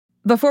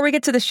Before we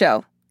get to the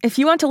show, if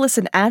you want to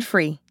listen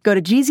ad-free, go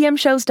to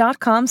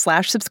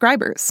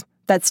gzmshows.com/subscribers.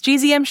 That's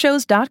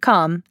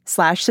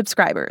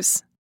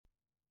gzmshows.com/subscribers.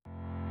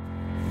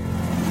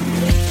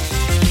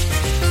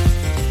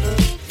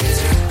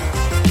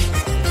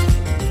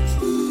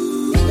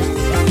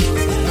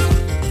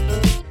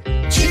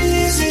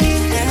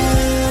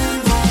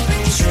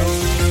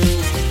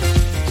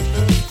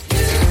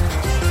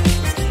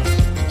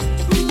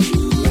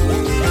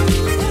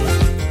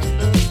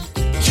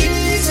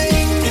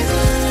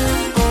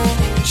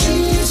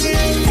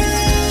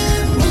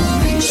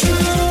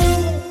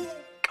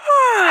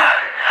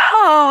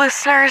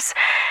 Listeners,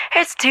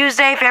 it's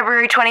Tuesday,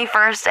 February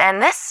 21st,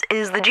 and this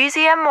is the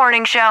GZM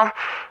Morning Show.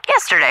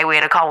 Yesterday, we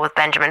had a call with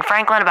Benjamin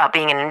Franklin about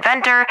being an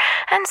inventor,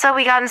 and so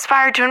we got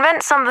inspired to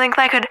invent something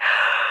that could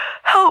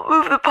help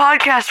move the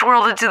podcast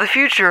world into the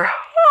future.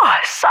 Oh,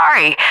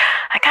 sorry.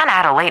 I kind of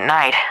had a late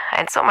night. I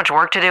had so much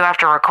work to do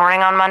after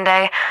recording on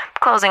Monday,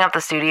 closing up the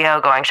studio,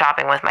 going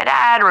shopping with my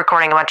dad,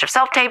 recording a bunch of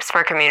self-tapes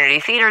for community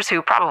theaters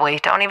who probably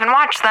don't even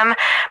watch them.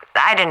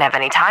 I didn't have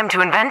any time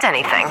to invent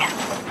anything.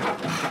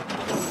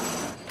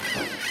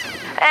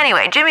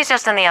 Anyway, Jimmy's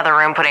just in the other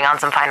room putting on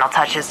some final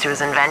touches to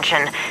his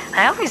invention.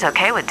 I hope he's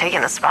okay with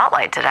taking the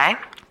spotlight today.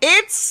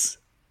 It's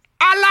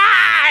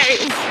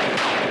alive!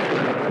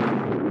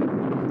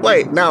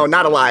 Wait, no,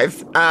 not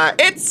alive.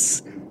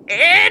 It's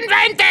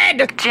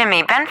invented!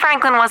 Jimmy, Ben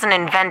Franklin was an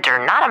inventor,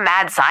 not a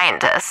mad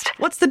scientist.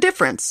 What's the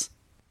difference?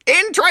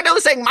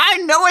 Introducing my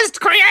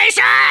newest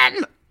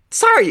creation!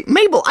 Sorry,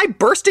 Mabel, I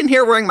burst in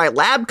here wearing my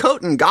lab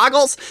coat and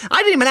goggles. I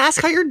didn't even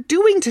ask how you're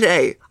doing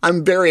today.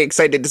 I'm very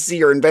excited to see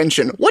your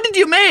invention. What did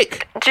you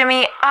make?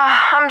 Jimmy,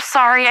 I'm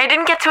sorry. I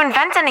didn't get to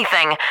invent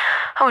anything.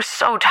 I was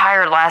so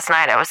tired last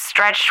night. I was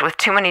stretched with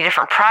too many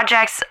different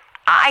projects.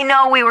 I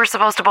know we were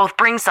supposed to both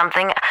bring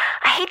something.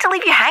 I hate to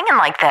leave you hanging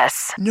like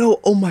this. No,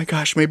 oh my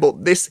gosh, Mabel,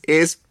 this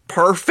is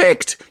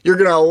perfect. You're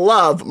gonna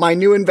love my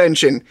new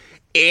invention.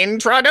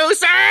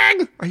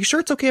 Introducing! Are you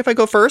sure it's okay if I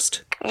go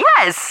first?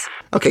 Yes.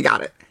 Okay,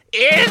 got it.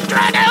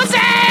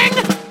 Introducing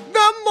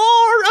the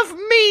More of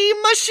Me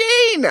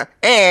machine!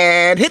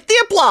 And hit the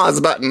applause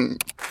button.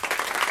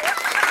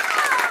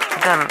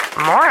 The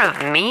More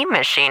of Me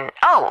machine?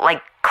 Oh,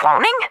 like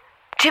cloning?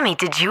 Jimmy,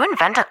 did you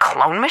invent a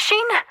clone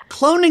machine?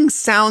 Cloning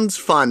sounds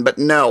fun, but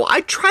no,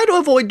 I try to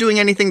avoid doing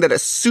anything that a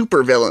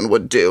supervillain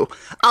would do.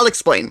 I'll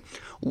explain.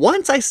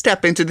 Once I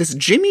step into this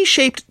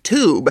Jimmy-shaped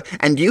tube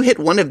and you hit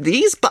one of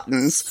these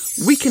buttons,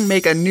 we can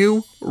make a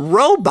new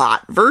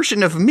robot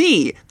version of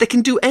me that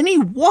can do any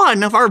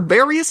one of our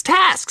various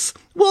tasks.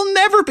 We'll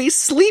never be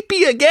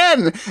sleepy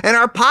again, and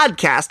our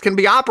podcast can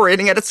be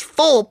operating at its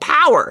full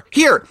power.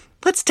 Here,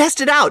 let's test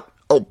it out.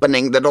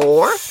 Opening the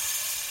door,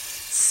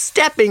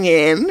 stepping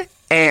in,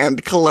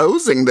 and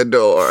closing the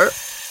door.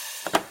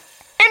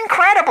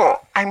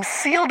 Incredible! I'm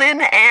sealed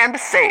in and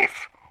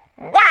safe.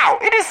 Wow,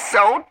 it is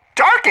so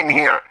dark in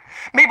here.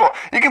 Mabel,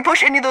 you can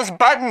push any of those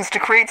buttons to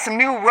create some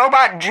new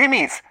robot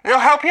Jimmys. They'll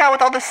help you out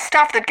with all the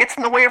stuff that gets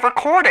in the way of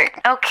recording.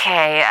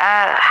 Okay,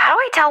 how do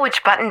I tell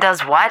which button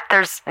does what?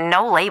 There's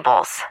no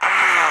labels.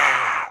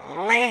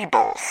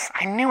 Labels.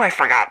 I knew I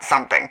forgot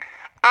something.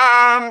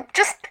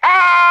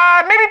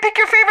 Maybe pick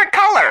your favorite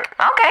color.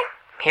 Okay,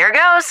 here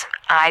goes.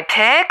 I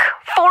pick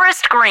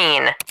forest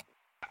green.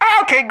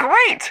 Okay,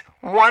 great.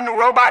 One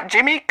robot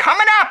Jimmy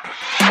coming up.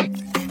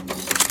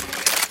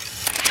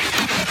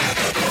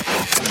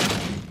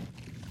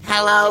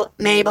 Hello,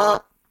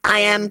 Mabel. I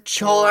am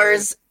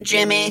Chores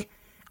Jimmy.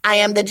 I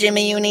am the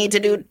Jimmy you need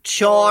to do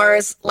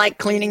chores, like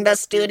cleaning the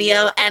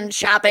studio and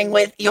shopping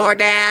with your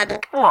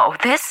dad. Whoa,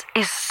 this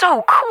is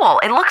so cool.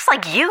 It looks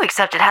like you,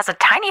 except it has a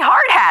tiny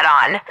hard hat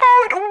on.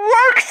 Oh, it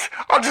works!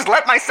 I'll just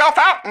let myself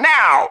out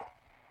now.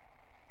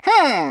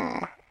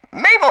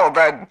 Mabel,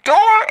 the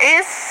door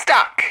is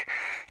stuck.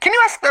 Can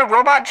you ask the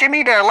robot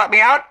Jimmy to let me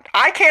out?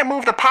 I can't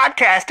move the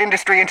podcast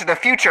industry into the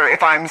future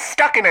if I'm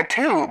stuck in a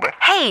tube.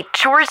 Hey,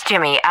 Chores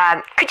Jimmy,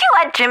 could you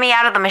let Jimmy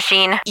out of the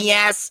machine?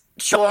 Yes,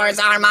 chores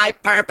are my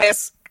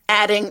purpose.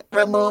 Adding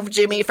remove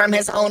Jimmy from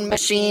his own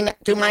machine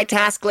to my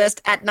task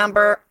list at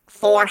number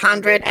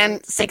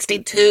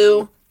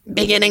 462.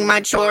 Beginning my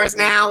chores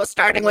now,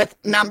 starting with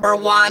number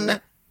 1.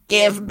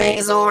 Give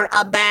Bazor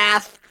a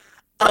bath.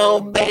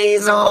 Oh,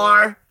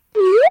 Bazor.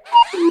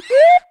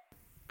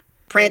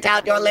 Print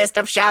out your list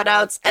of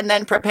shoutouts and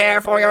then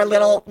prepare for your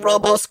little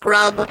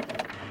robo-scrub.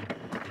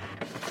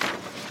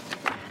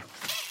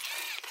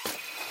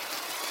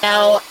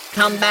 No,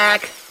 come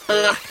back.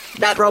 Ugh,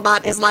 that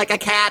robot is like a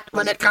cat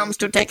when it comes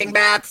to taking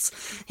baths.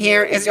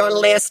 Here is your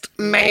list,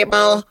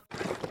 Mabel.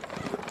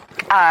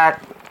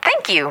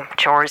 Thank you,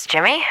 Chores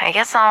Jimmy. I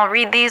guess I'll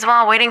read these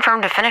while waiting for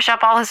him to finish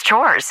up all his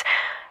chores.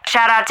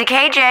 Shout out to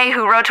KJ,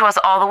 who wrote to us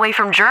all the way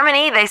from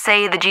Germany. They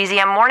say the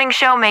GZM Morning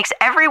Show makes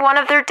every one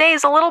of their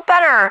days a little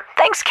better.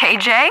 Thanks,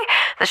 KJ.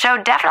 The show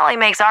definitely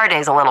makes our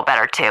days a little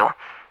better, too.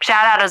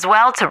 Shout out as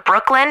well to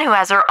Brooklyn, who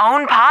has her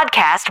own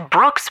podcast,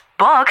 Brooks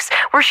Books,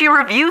 where she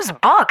reviews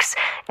books.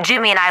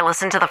 Jimmy and I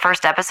listened to the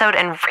first episode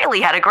and really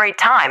had a great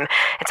time.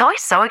 It's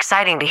always so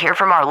exciting to hear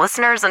from our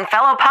listeners and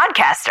fellow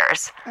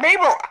podcasters.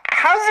 Mabel,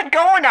 how's it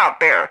going out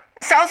there?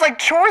 Sounds like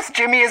Chores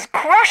Jimmy is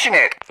crushing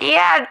it.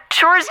 Yeah,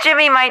 Chores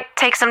Jimmy might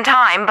take some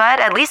time, but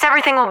at least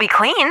everything will be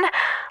clean.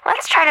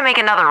 Let's try to make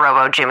another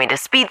Robo Jimmy to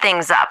speed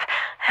things up.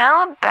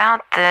 How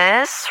about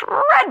this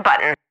red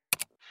button?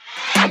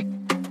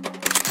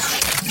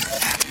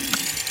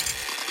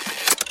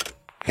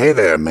 Hey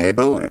there,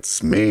 Mabel.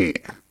 It's me,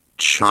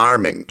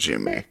 Charming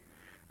Jimmy.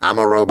 I'm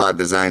a robot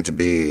designed to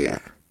be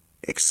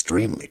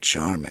extremely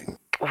charming.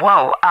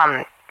 Whoa,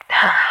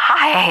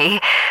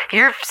 hi.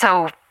 You're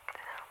so...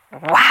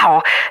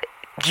 Wow.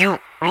 You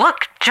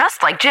look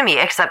just like Jimmy,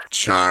 except...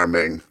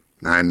 Charming.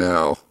 I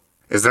know.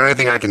 Is there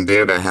anything I can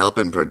do to help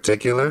in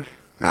particular?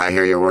 I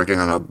hear you're working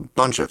on a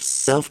bunch of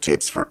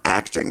self-tapes for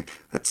acting.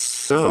 That's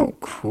so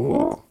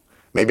cool.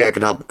 Maybe I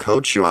could help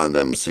coach you on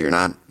them so you're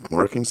not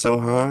working so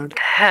hard?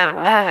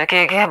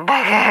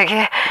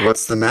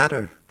 What's the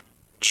matter?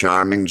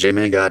 Charming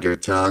Jimmy got your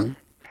tongue?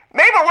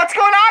 Mabel, what's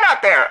going on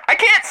out there? I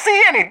can't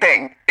see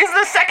anything. Is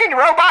the second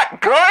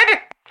robot good?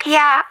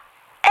 Yeah,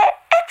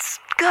 it's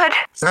good.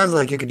 Sounds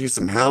like you could use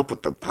some help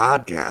with the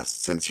podcast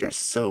since you're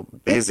so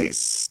busy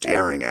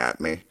staring at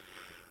me.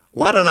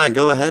 Why don't I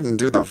go ahead and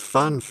do the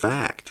fun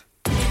fact?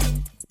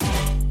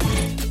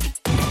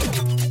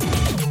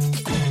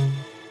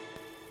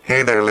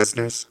 Hey there,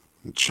 listeners.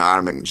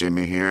 Charming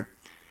Jimmy here.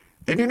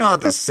 Did you know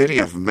the city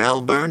of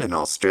Melbourne in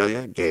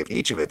Australia gave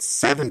each of its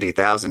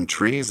 70,000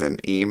 trees an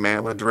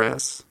email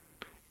address?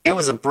 It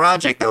was a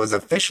project that was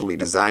officially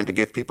designed to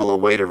give people a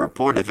way to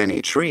report if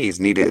any trees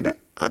needed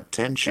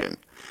attention,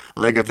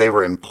 like if they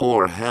were in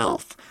poor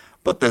health.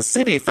 But the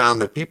city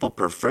found that people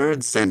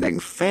preferred sending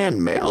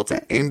fan mail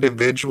to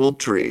individual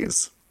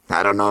trees.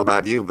 I don't know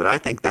about you, but I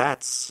think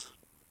that's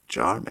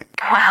charming.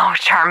 Wow,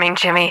 Charming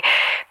Jimmy.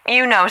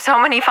 You know so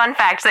many fun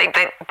facts.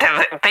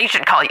 They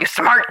should call you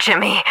Smart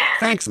Jimmy.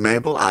 Thanks,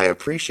 Mabel. I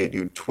appreciate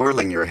you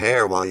twirling your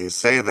hair while you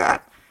say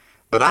that.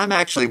 But I'm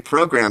actually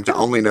programmed to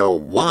only know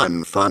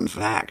one fun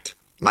fact.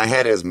 My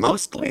head is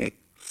mostly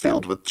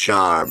filled with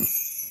charm.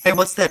 Hey,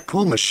 what's that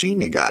cool machine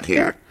you got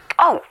here?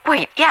 Oh,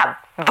 wait, yeah,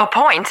 the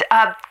point.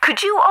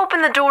 Could you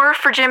open the door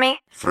for Jimmy?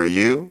 For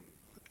you?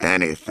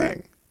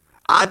 Anything.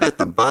 I bet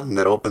the button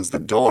that opens the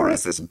door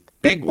is this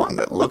big one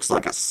that looks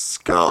like a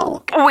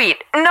skull.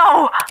 Wait,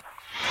 no!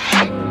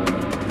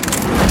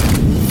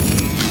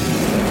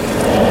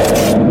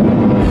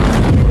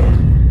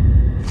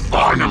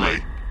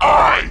 Finally,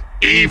 I,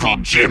 Evil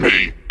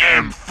Jimmy,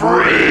 am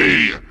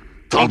free!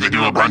 Told to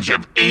do a bunch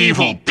of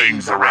evil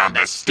things around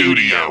the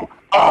studio.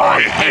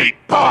 I hate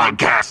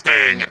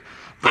podcasting!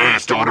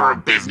 First order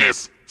of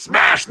business,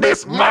 smash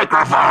this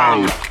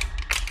microphone!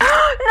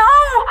 No!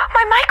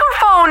 My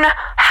microphone!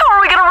 How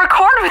are we gonna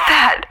record with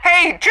that?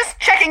 Hey, just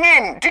checking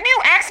in. Did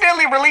you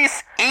accidentally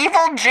release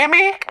Evil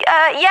Jimmy?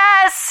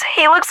 Yes!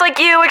 He looks like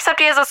you, except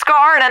he has a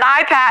scar and an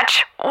eye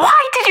patch.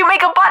 Why did you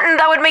make a button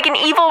that would make an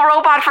evil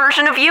robot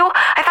version of you?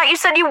 I thought you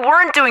said you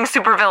weren't doing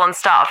supervillain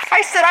stuff.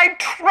 I said I'd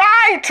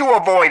try to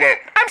avoid it.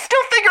 I'm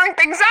still figuring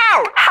things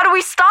out. How do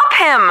we stop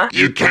him?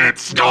 You can't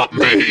stop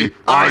me.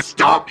 I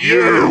stop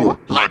you.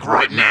 Like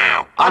right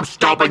now. I'm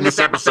stopping this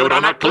episode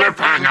on a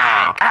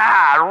cliffhanger.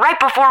 Right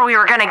before we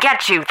were gonna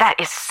get you. That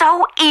is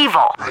so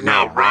evil. I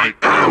know, right?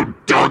 Oh,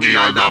 doggy,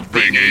 I love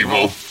being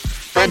evil.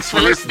 Thanks for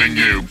listening,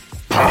 you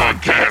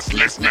podcast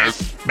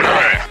listeners.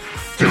 Blah.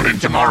 Tune in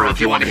tomorrow if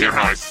you want to hear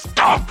how I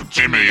stomp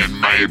Jimmy and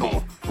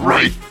Mabel.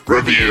 Rate,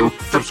 review,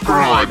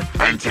 subscribe,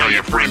 and tell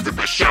your friends that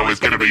the show is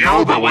going to be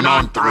over when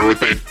I'm through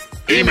with it.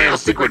 Email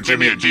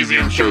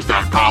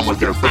secretjimmy@gzmshows.com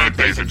with your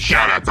birthdays and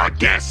shoutouts, I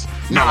guess.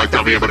 Not like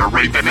they'll be able to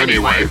read them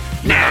anyway.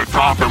 Now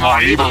time for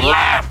my evil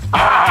laugh.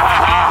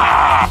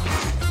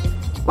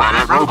 Well,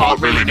 that robot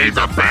really needs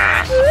a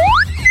bath.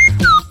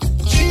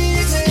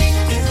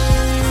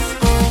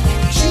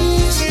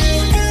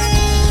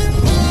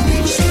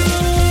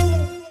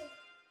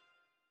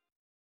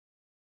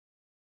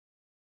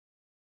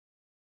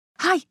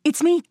 Hi,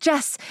 it's me,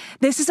 Jess.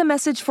 This is a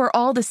message for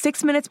all the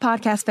 6 Minutes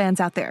podcast fans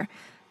out there.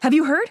 Have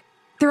you heard?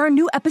 There are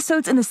new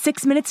episodes in the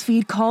 6 Minutes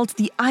feed called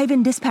the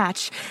Ivan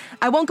Dispatch.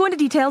 I won't go into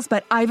details,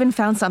 but Ivan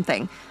found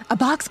something. A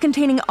box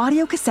containing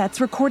audio cassettes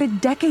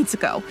recorded decades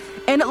ago,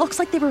 and it looks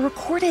like they were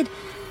recorded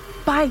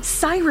by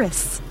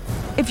Cyrus.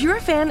 If you're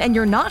a fan and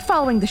you're not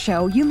following the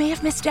show, you may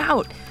have missed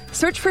out.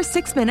 Search for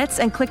 6 Minutes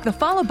and click the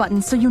follow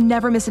button so you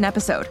never miss an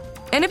episode.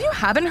 And if you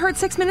haven't heard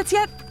 6 Minutes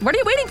yet, what are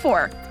you waiting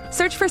for?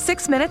 Search for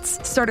 6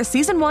 Minutes, start a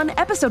Season 1,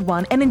 Episode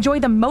 1, and enjoy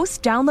the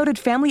most downloaded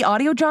family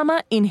audio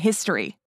drama in history.